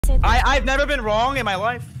I've never been wrong in my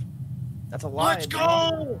life. That's a lie. Let's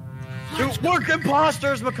go! Dude, we're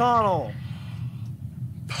imposters, McConnell.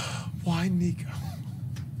 Why Nico?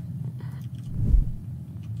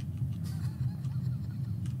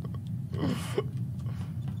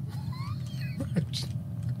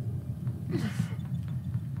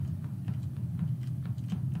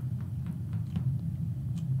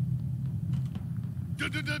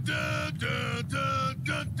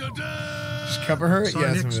 Just cover her?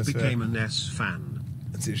 Yes, Sinex became an Esfand.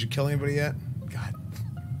 Let's see, did she kill anybody yet? God.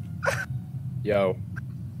 Yo.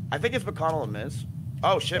 I think it's McConnell and Miz.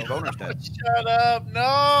 Oh shit, Boner's dead. Shut up,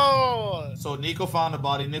 no! So Nico found the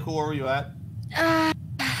body. Nico, where were you at? I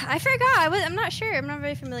forgot. I'm not sure. I'm not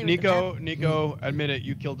very familiar with the map. Nico, admit it.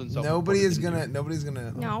 You killed himself. Nobody's gonna.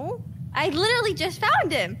 No. I literally just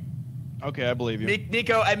found him. Okay, I believe you.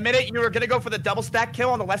 Nico, admit it. You were gonna go for the double stack kill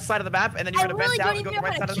on the left side of the map, and then you were gonna bend down and go to the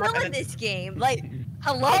right side of the map. I really don't even know how to kill in this game. Like,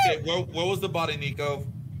 hello? Okay, where was the body, Nico?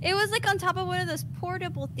 It was like on top of one of those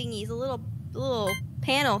portable thingies, a little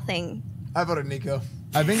panel thing. I voted Nico.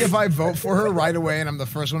 I think if I vote for her right away and I'm the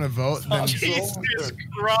first one to vote, then Jesus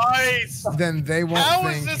Christ! Then they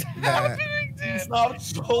won't think that. He's not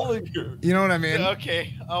trolling her. You know what I mean?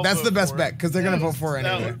 Okay, that's the best bet because they're gonna vote for her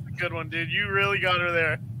anyway. That was a good one, dude. You really got her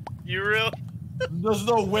there. You really. There's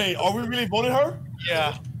no way. Are we really voting her?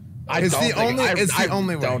 Yeah. It's the only way. It's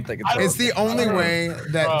the only way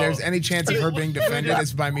that there's any chance of her being defended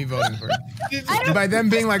is by me voting for her. By them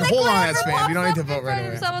being like, hold on, Esfand, you don't need to vote right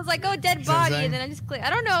away. So I was like, oh, dead body, and then I just clicked. I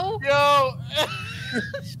don't know. Yo.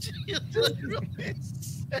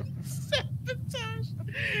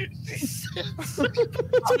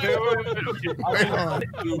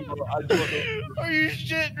 Are you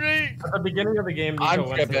shitting me? At the beginning of the game, I'm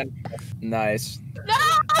skipping. Nice. No!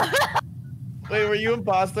 Wait, were you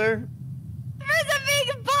imposter? Where's a big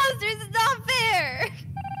imposter? It's not fair.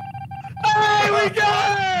 Hey, we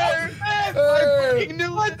got her! I freaking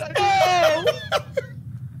knew it! Go!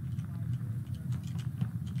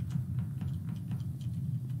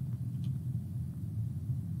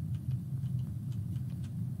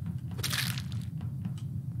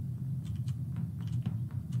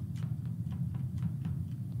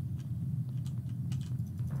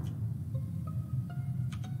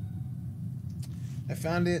 I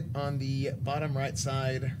found it on the bottom right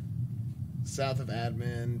side, south of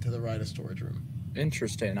admin, to the right of storage room.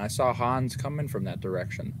 Interesting. I saw Hans coming from that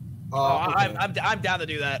direction. Okay. I'm down to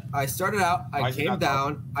do that. I started out. I came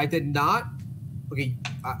down. I did not. Okay,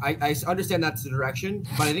 I understand that's the direction,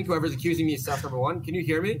 but I think whoever's accusing me is self number one. Can you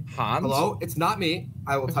hear me? Hans? Hello? It's not me.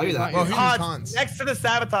 I will tell you that. Well, Hans? Next to the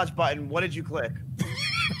sabotage button, what did you click?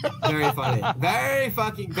 Very funny. Very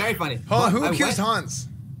funny. Hold on, who accused Hans?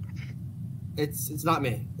 It's not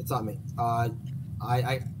me. It's not me. Can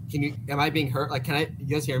you? Am I being hurt? Like, can I? You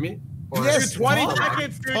guys hear me? Or, yes. 20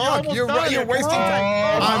 seconds, dude. You're right. You're wasting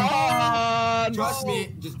time. Trust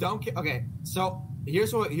me. Just don't. Okay. So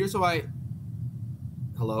here's what I.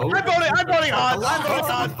 Hello? I'm voting Hans.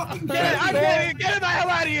 Get the hell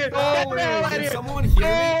out of here. Get the hell out of here. Someone hear me?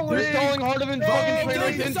 You're stalling harder than fucking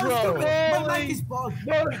Trainer's intro. My mic is bugged.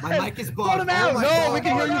 My mic is bugged. No, we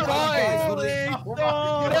can hear you fine. Get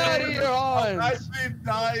out of here, Hans. I've been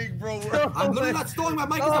dying, bro. I'm literally not stalling. My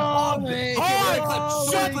mic is bugged.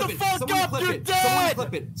 Shut the fuck up. You're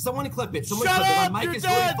dead. Someone clip it. Shut up. You're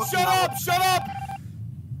dead. Shut up.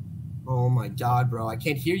 Oh my god, bro. I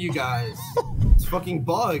can't hear you guys. It's fucking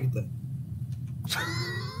bugged.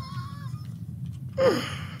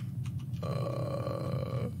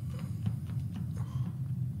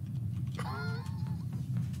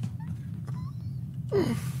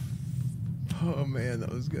 Oh man,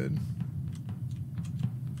 that was good.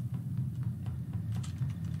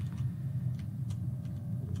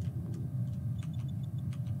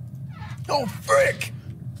 Oh frick!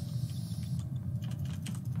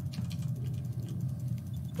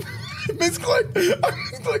 I misclicked.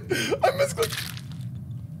 I misclicked.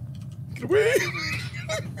 Get away.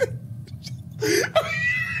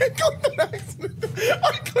 I clicked on accident.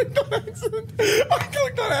 I clicked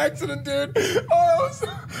on accident, dude. Oh,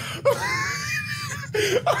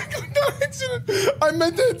 I clicked on accident. I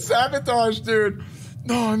meant to hit sabotage, dude.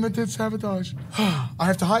 No, I meant to hit sabotage. I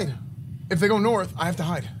have to hide. If they go north, I have to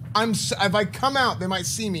hide. If I come out, they might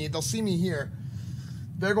see me. They'll see me here.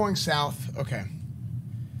 They're going south. Okay.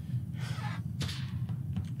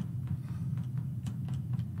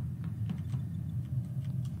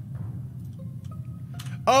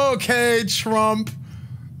 Okay, Trump.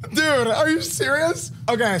 Dude, are you serious?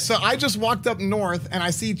 Okay, so I just walked up north and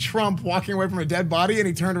I see Trump walking away from a dead body and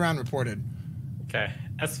he turned around and reported. Okay,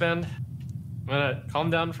 Esfand, gonna calm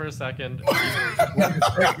down for a second.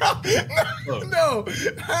 No,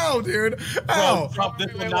 how, dude? How? Trump,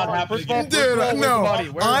 this will not happen again. Dude, no.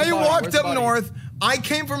 I walked up body? north. I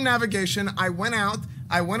came from navigation. I went out.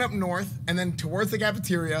 I went up north, and then towards the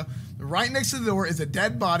cafeteria. Right next to the door is a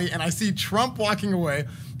dead body, and I see Trump walking away.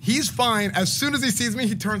 He's fine. As soon as he sees me,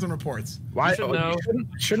 he turns and reports. Why? You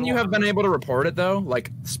Shouldn't you have been able to report it though? Like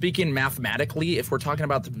speaking mathematically, if we're talking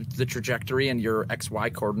about the trajectory and your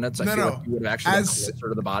XY coordinates, I feel like you would have actually been closer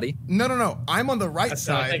to the body. No. I'm on the right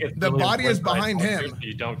side. The body is behind him.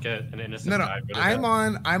 You don't get an innocent. No. I'm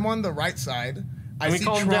on the right side. I see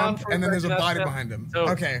Trump, and then there's a body behind him. So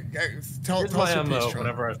okay, tell us my your MO. piece, Trump.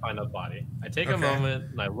 Whenever I find a body, I take a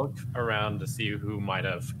moment and I look around to see who might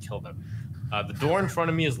have killed him. The door in front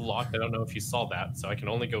of me is locked. I don't know if you saw that, so I can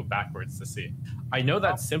only go backwards to see. I know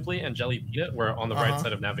that Simply and Jelly Pita were on the right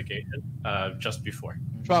side of navigation just before.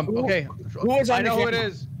 Trump, okay. Who was on I know who it camera?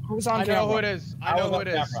 is. Who's on I camera? know who it is. I know who it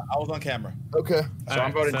is. I was on camera. Okay. So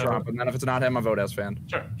I'm voting Trump, and then if it's not him, I vote Esfand.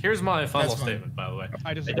 Sure. Here's my final That's fine. statement, by the way.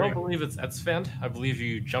 I don't believe it's Esfand. I believe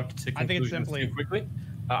you jumped to I think it's conclusions Simply. too quickly.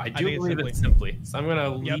 I think do it's believe Simply. it's Simply. So I'm gonna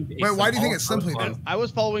leave. Wait, why do you think it's Simply then? I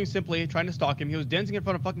was following Simply, trying to stalk him. He was dancing in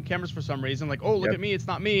front of fucking cameras for some reason. Like, oh, look at me, it's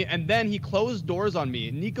not me. And then he closed doors on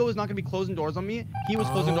me. Nico is not gonna be closing doors on me. He was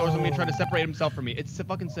closing doors on me and trying to separate himself from me. It's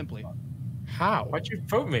fucking Simply. How? Why'd you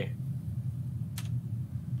vote me?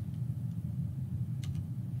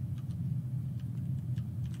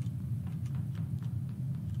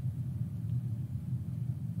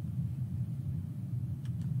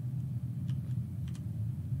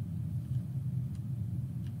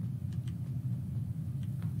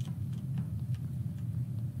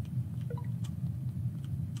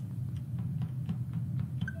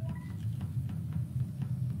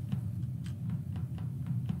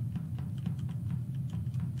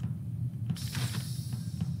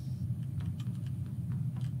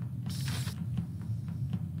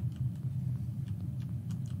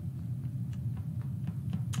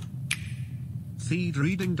 Feed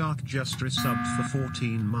Reading Dark just resubbed for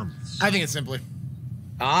 14 months. I think it's Simply.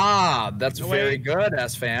 Ah, that's very good,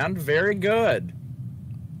 Esfand. Very good.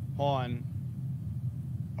 Hold on.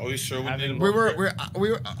 Are we sure We were.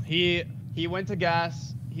 He went to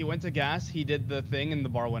gas. He went to gas. He did the thing, and the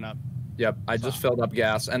bar went up. Yep, I just filled up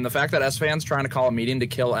gas. And the fact that Esfand's trying to call a meeting to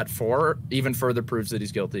kill at 4 even further proves that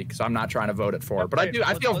he's guilty, because I'm not trying to vote at 4. But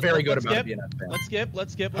I feel very good about it being Esfand. Let's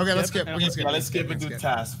skip. Okay, let's skip. Let's skip and do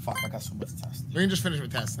tasks. Fuck, I got so much tasks. We can just finish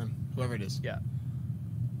with Tess then, whoever it is. Yeah.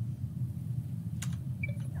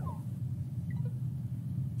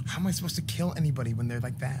 How am I supposed to kill anybody when they're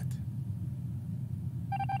like that?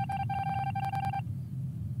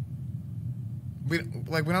 We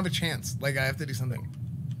don't have a chance. Like, I have to do something.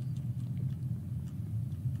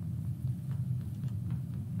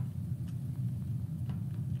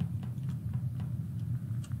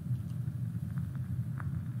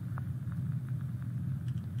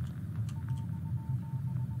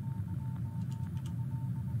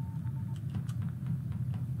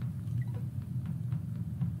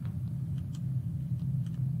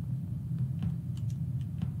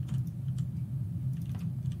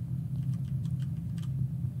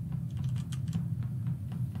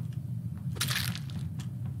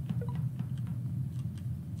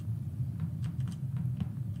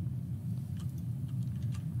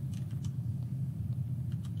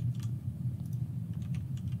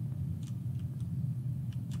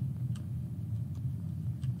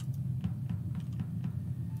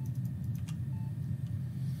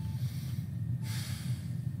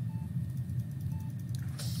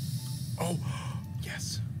 Oh,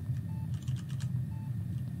 yes.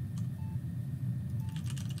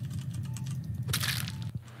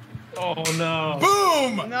 Oh no.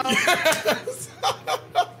 Boom! No. Yes!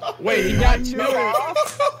 Wait, he got 2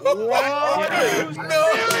 off? What?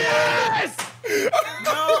 No! Yes! Who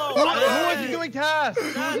was he doing tasks?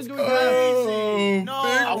 Who was he doing tasks? Oh, No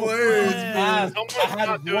big blades.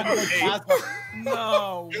 No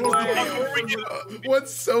way.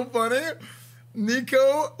 What's so funny?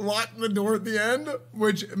 Nico locked the door at the end,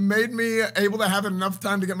 which made me able to have enough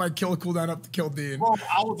time to get my kill cooldown up to kill Dean. Bro,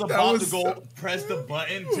 I was about to go press the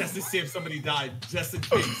button just to see if somebody died, just in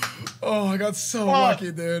case. Oh, I got so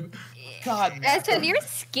lucky, dude. God. Esfand, you're a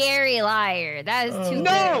scary liar. That is too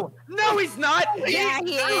No, no, he's not. Yeah,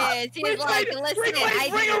 he is. He's like, listen,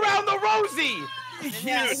 Bring around the Rosie. He's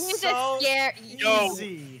just scared.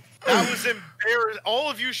 Easy. That was embarrassing. All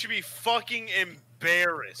of you should be fucking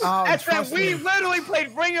embarrassed. That's that we literally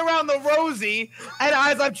played Bring Around the Rosie, and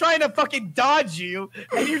as I'm trying to fucking dodge you,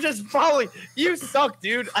 and you're just following. You suck,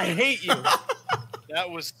 dude. I hate you.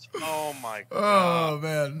 That was, oh my god. Oh,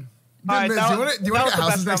 man. Alright, Miz, do you want to get the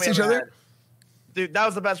houses best next to round each we ever other? had. Dude, that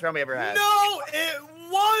was the best round we ever had. No, it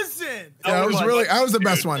wasn't. Yeah, that was the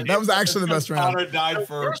best one. That was actually the best round. Connor died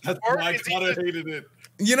first. That's why Connor hated it.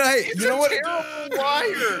 You know, hey, you know what? Terrible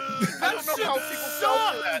liar. I don't know how people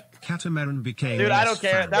felt for that. Catamaran became. Dude, I don't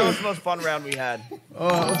care. That was the most fun round we had. Oh,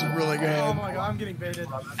 that was really good. Oh my god, I'm getting baited.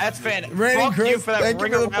 That's fan. Rainy Fuck you Chris, for that thank you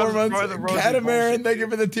ringer for the 4 round months. for the Rosie Catamaran, bullshit. thank you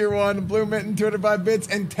for the tier 1. Blue Mitten, 205 bits,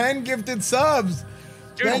 and 10 gifted subs.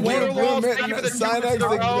 Dude, Thank you, Wonderwalls, Blue thank you Mitten, for the Sinex, 2 thank you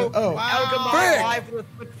for the... Oh, Alchemist Frick! Live for the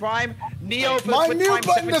Switch Prime. Neo for the My Switch mute Prime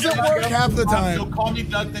button 7 doesn't years work ago. half the Yo, time. call me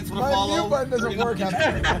Doug. Thanks for the My follow. mute button doesn't work half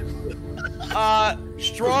the time.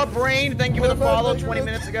 Straw Brain, thank you for the follow 20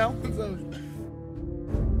 minutes ago.